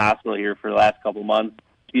been in the hospital here for the last couple months.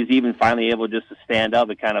 She's even finally able just to stand up.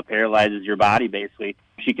 It kind of paralyzes your body, basically.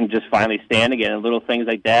 She can just finally stand again. And little things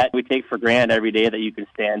like that, we take for granted every day that you can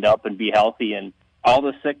stand up and be healthy. And all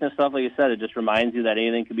the sickness stuff, like you said, it just reminds you that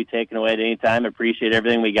anything can be taken away at any time. Appreciate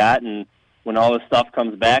everything we got. And when all this stuff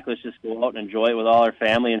comes back, let's just go out and enjoy it with all our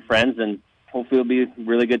family and friends. And hopefully it'll be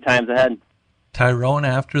really good times ahead. Tyrone,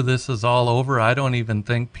 after this is all over, I don't even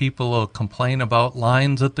think people will complain about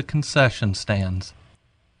lines at the concession stands.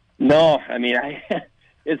 No, I mean,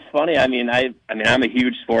 It's funny. I mean, I'm a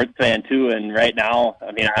huge sports fan too, and right now,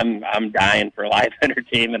 I mean, I'm dying for live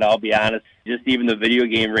entertainment. I'll be honest. Just even the video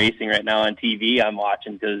game racing right now on TV, I'm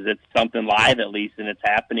watching because it's something live at least, and it's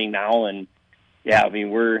happening now. And yeah, I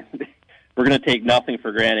mean, we're going to take nothing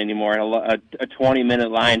for granted anymore. A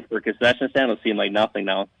 20-minute line for a concession stand will seem like nothing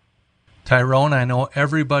now. Tyrone, I know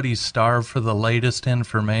everybody's starved for the latest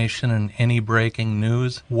information and any breaking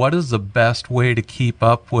news. What is the best way to keep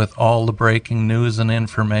up with all the breaking news and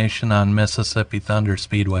information on Mississippi Thunder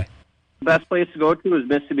Speedway? The best place to go to is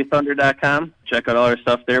MississippiThunder.com. Check out all our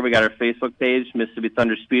stuff there. We got our Facebook page, Mississippi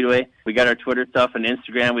Thunder Speedway. We got our Twitter stuff and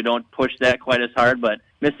Instagram. We don't push that quite as hard, but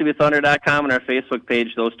MississippiThunder.com and our Facebook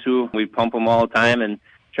page, those two, we pump them all the time and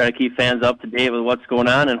try to keep fans up to date with what's going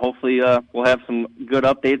on, and hopefully we'll have some good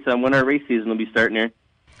updates on when our race season will be starting here.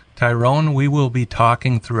 Tyrone, we will be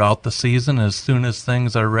talking throughout the season as soon as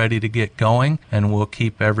things are ready to get going, and we'll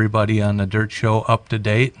keep everybody on the Dirt Show up to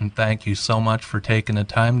date, and thank you so much for taking the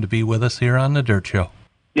time to be with us here on the Dirt Show.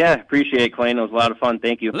 Yeah, appreciate it, Clayton. It was a lot of fun.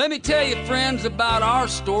 Thank you. Let me tell you, friends, about our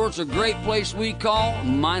store. It's a great place we call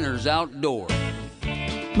Miners Outdoor.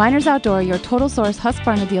 Miners Outdoor, your total source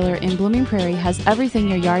Husqvarna dealer in Blooming Prairie, has everything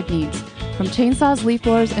your yard needs. From chainsaws, leaf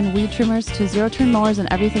blowers, and weed trimmers to zero-turn mowers and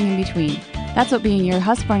everything in between. That's what being your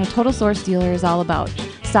Husqvarna total source dealer is all about.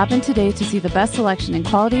 Stop in today to see the best selection in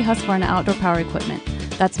quality Husqvarna outdoor power equipment.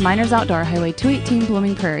 That's Miners Outdoor, Highway 218,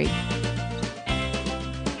 Blooming Prairie.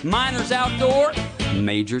 Miners Outdoor,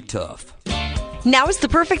 Major Tough. Now is the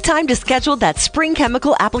perfect time to schedule that spring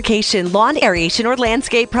chemical application, lawn aeration, or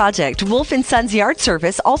landscape project. Wolf & Sons Yard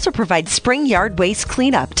Service also provides spring yard waste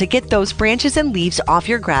cleanup to get those branches and leaves off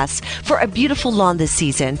your grass for a beautiful lawn this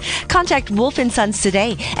season. Contact Wolf & Sons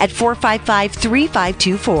today at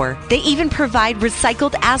 455-3524. They even provide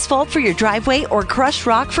recycled asphalt for your driveway or crushed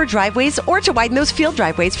rock for driveways or to widen those field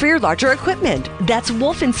driveways for your larger equipment. That's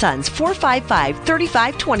Wolf & Sons,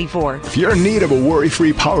 455-3524. If you're in need of a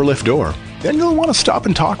worry-free power lift door, then you'll want to stop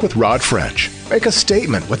and talk with Rod French. Make a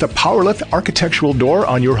statement with a PowerLift architectural door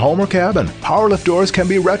on your home or cabin. PowerLift doors can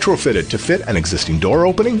be retrofitted to fit an existing door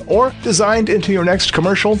opening or designed into your next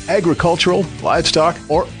commercial, agricultural, livestock,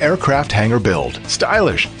 or aircraft hangar build.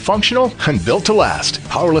 Stylish, functional, and built to last.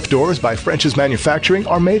 PowerLift doors by French's Manufacturing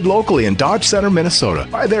are made locally in Dodge Center, Minnesota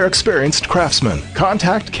by their experienced craftsmen.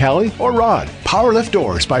 Contact Callie or Rod. PowerLift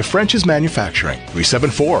doors by French's Manufacturing.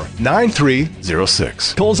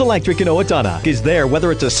 374-9306. Coles Electric in Owatonna is there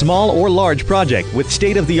whether it's a small or large project with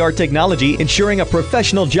state-of-the-art technology ensuring a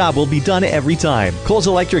professional job will be done every time. Coles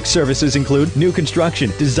Electric services include new construction,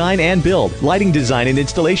 design and build, lighting design and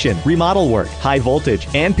installation, remodel work, high voltage,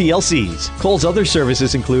 and PLCs. Coles other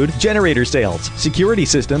services include generator sales, security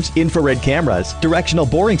systems, infrared cameras, directional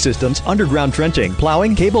boring systems, underground trenching,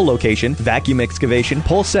 plowing, cable location, vacuum excavation,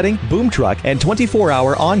 pole setting, boom truck, and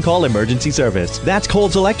 24-hour on-call emergency service. That's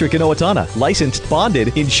Coles Electric in Owatonna, licensed,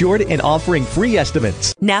 bonded, insured, and offering free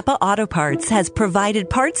estimates. Napa Auto Parts has provided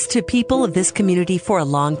parts to people of this community for a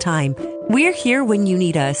long time. We're here when you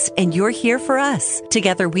need us, and you're here for us.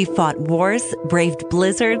 Together, we've fought wars, braved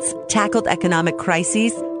blizzards, tackled economic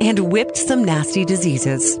crises, and whipped some nasty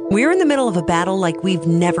diseases. We're in the middle of a battle like we've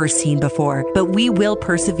never seen before, but we will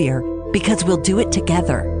persevere because we'll do it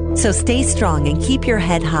together. So stay strong and keep your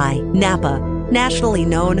head high. Napa, nationally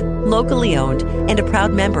known, locally owned, and a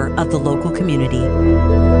proud member of the local community.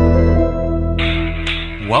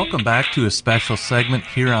 Welcome back to a special segment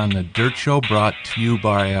here on the Dirt Show brought to you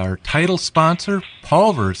by our title sponsor,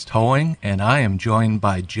 Pulver's Towing, and I am joined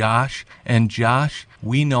by Josh. And Josh,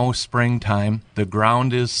 we know springtime, the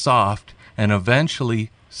ground is soft, and eventually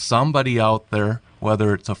somebody out there,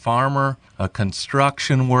 whether it's a farmer, a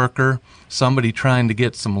construction worker, somebody trying to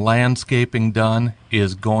get some landscaping done,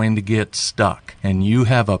 is going to get stuck. And you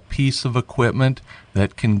have a piece of equipment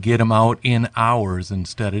that can get them out in hours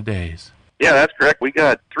instead of days. Yeah, that's correct. We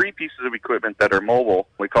got 3 pieces of equipment that are mobile.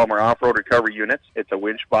 We call them our off-road recovery units. It's a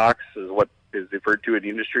winch box is what is referred to in the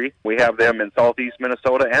industry. We have them in southeast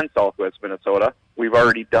Minnesota and southwest Minnesota. We've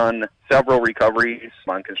already done several recoveries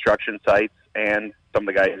on construction sites and some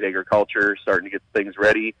of the guys in agriculture starting to get things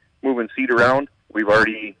ready, moving seed around. We've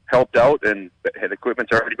already helped out, and the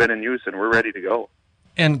equipment's already been in use, and we're ready to go.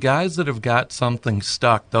 And guys that have got something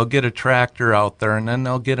stuck, they'll get a tractor out there, and then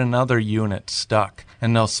they'll get another unit stuck.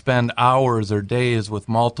 And they'll spend hours or days with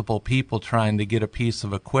multiple people trying to get a piece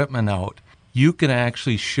of equipment out. You can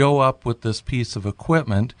actually show up with this piece of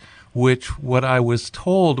equipment, which what I was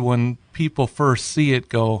told when people first see it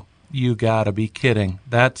go, you gotta be kidding.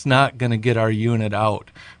 That's not going to get our unit out.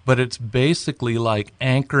 But it's basically like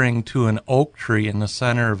anchoring to an oak tree in the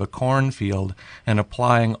center of a cornfield and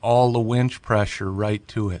applying all the winch pressure right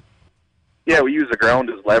to it. Yeah, we use the ground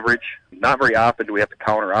as leverage. Not very often do we have to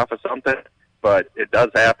counter off of something, but it does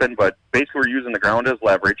happen. But basically we're using the ground as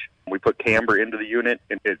leverage. We put camber into the unit,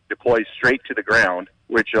 and it deploys straight to the ground,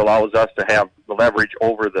 which allows us to have the leverage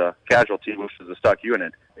over the casualty, which is a stuck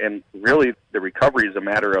unit. And really, the recovery is a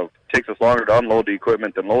matter of, it takes us longer to unload the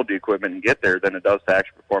equipment than load the equipment and get there than it does to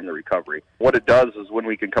actually perform the recovery. What it does is when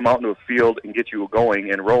we can come out into a field and get you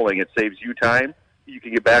going and rolling, it saves you time. You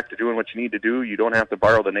can get back to doing what you need to do. You don't have to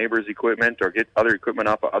borrow the neighbor's equipment or get other equipment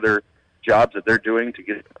off of other jobs that they're doing to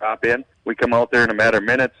get the crop in. We come out there in a matter of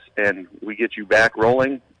minutes, and we get you back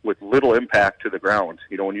rolling with little impact to the ground.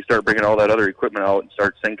 You know, when you start bringing all that other equipment out and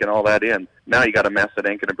start sinking all that in, now you got a mess that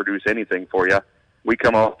ain't going to produce anything for you. We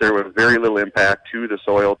come out there with very little impact to the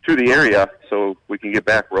soil, to the area, so we can get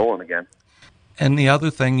back rolling again. And the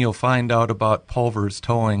other thing you'll find out about Pulver's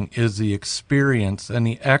Towing is the experience and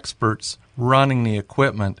the experts running the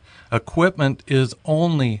equipment. Equipment is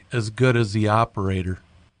only as good as the operator.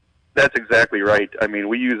 That's exactly right. I mean,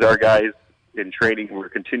 we use our guys in training. We're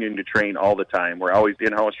continuing to train all the time. We're always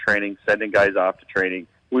in-house training, sending guys off to training.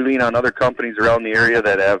 We lean on other companies around the area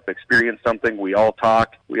that have experienced something. We all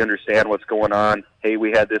talk. We understand what's going on. Hey,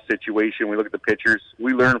 we had this situation. We look at the pictures.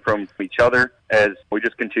 We learn from each other as we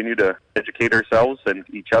just continue to educate ourselves and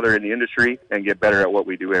each other in the industry and get better at what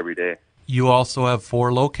we do every day. You also have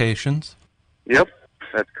 4 locations. Yep,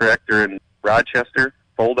 that's correct. They're in Rochester,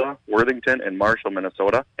 Fulda, Worthington, and Marshall,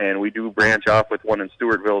 Minnesota. And we do branch off with one in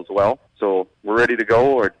Stewartville as well. So we're ready to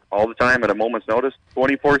go all the time at a moment's notice,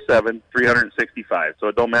 24/7, 365. So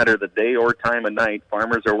it don't matter the day or time of night.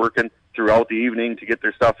 Farmers are working throughout the evening to get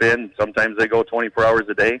their stuff in. Sometimes they go 24 hours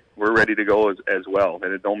a day. We're ready to go as well.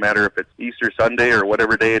 And it don't matter if it's Easter Sunday or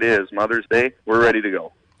whatever day it is, Mother's Day, we're ready to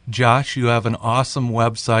go. Josh, you have an awesome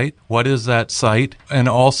website. What is that site? And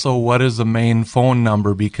also, what is the main phone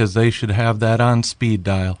number? Because they should have that on speed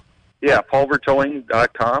dial. Yeah,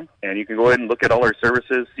 pulvertowing.com, and you can go ahead and look at all our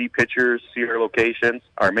services, see pictures, see our locations.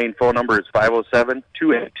 Our main phone number is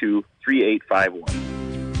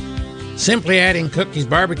 507-282-3851. Simply adding Cookies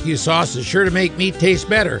barbecue sauce is sure to make meat taste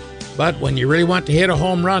better. But when you really want to hit a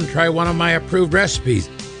home run, try one of my approved recipes.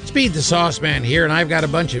 Speed the Sauce Man here, and I've got a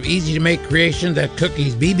bunch of easy-to-make creations at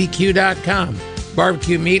cookiesbbq.com.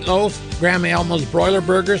 Barbecue meatloaf, Grandma Elmo's broiler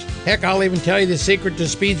burgers. Heck, I'll even tell you the secret to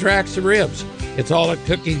Speed's racks of ribs. It's all at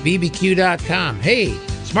cookiesbbq.com. Hey,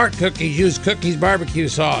 smart cookies use Cookies barbecue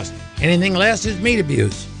sauce. Anything less is meat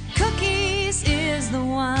abuse. Cookies is the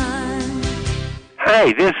one.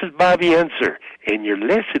 Hi, this is Bobby Unser, and you're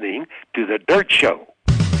listening to The Dirt Show.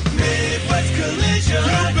 Midwest Collision.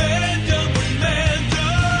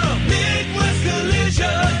 Midwest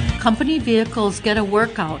Collision. Company vehicles get a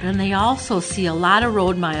workout, and they also see a lot of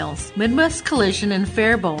road miles. Midwest Collision in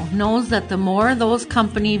Faribault knows that the more those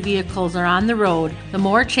company vehicles are on the road, the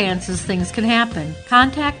more chances things can happen.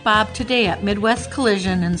 Contact Bob today at Midwest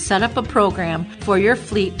Collision and set up a program for your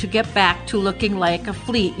fleet to get back to looking like a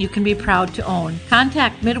fleet you can be proud to own.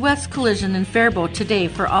 Contact Midwest Collision in Faribault today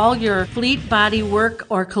for all your fleet body work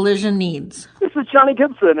or collision needs. This is Johnny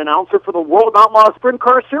Gibson, announcer for the World Outlaw Sprint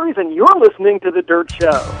Car Series, and you're listening to The Dirt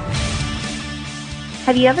Show.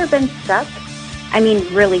 Have you ever been stuck? I mean,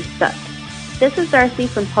 really stuck. This is Darcy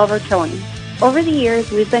from Pulver Towing. Over the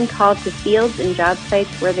years, we've been called to fields and job sites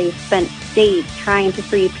where they've spent days trying to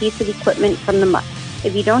free a piece of equipment from the muck.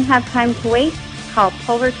 If you don't have time to wait, call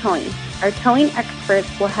Pulver Towing. Our towing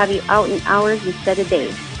experts will have you out in hours instead of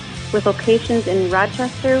days. With locations in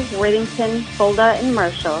Rochester, Worthington, Fulda, and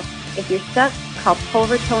Marshall, if you're stuck, call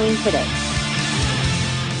Pulver Towing today.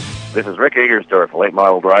 This is Rick Agersdorf, late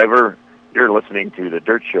model driver. You're listening to The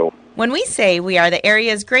Dirt Show. When we say we are the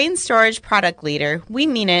area's grain storage product leader, we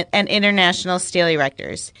mean it at International Steel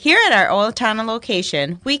Erectors. Here at our Owatonna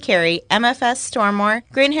location, we carry MFS Stormore,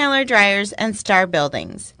 grain handler dryers, and Star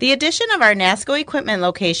buildings. The addition of our NASCO equipment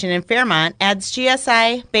location in Fairmont adds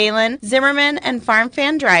GSI, Balin, Zimmerman, and Farm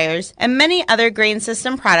Fan dryers, and many other grain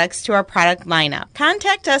system products to our product lineup.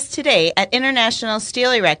 Contact us today at International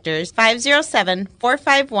Steel Erectors,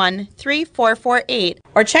 507-451-3448,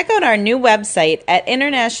 or check out our new website at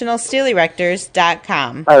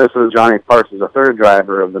internationalsteelerectors.com. Hi, this is Johnny Parsons, the third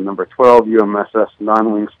driver of the number 12 UMSS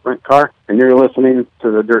non-wing sprint car, and you're listening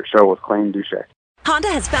to The Dirt Show with Clayton Duchek. Honda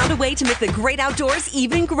has found a way to make the great outdoors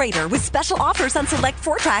even greater with special offers on select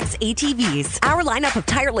 4Trax ATVs. Our lineup of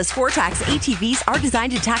tireless 4Trax ATVs are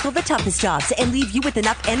designed to tackle the toughest jobs and leave you with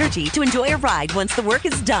enough energy to enjoy a ride once the work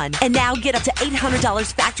is done. And now get up to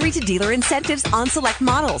 $800 factory-to-dealer incentives on select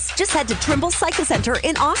models. Just head to Trimble Cycle Center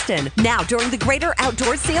in Austin now during the Greater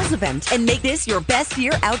Outdoors Sales Event and make this your best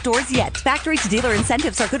year outdoors yet. Factory-to-dealer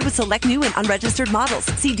incentives are good with select new and unregistered models.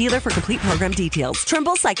 See dealer for complete program details.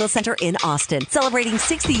 Trimble Cycle Center in Austin. Celebrating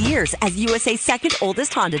 60 years as USA's second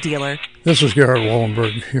oldest Honda dealer. This is Garrett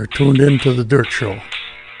Wallenberg. You're tuned in to The Dirt Show.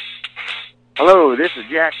 Hello, this is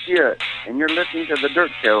Jack Hewitt, and you're listening to The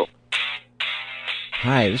Dirt Show.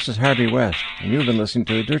 Hi, this is Harvey West, and you've been listening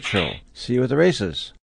to The Dirt Show. See you at the races.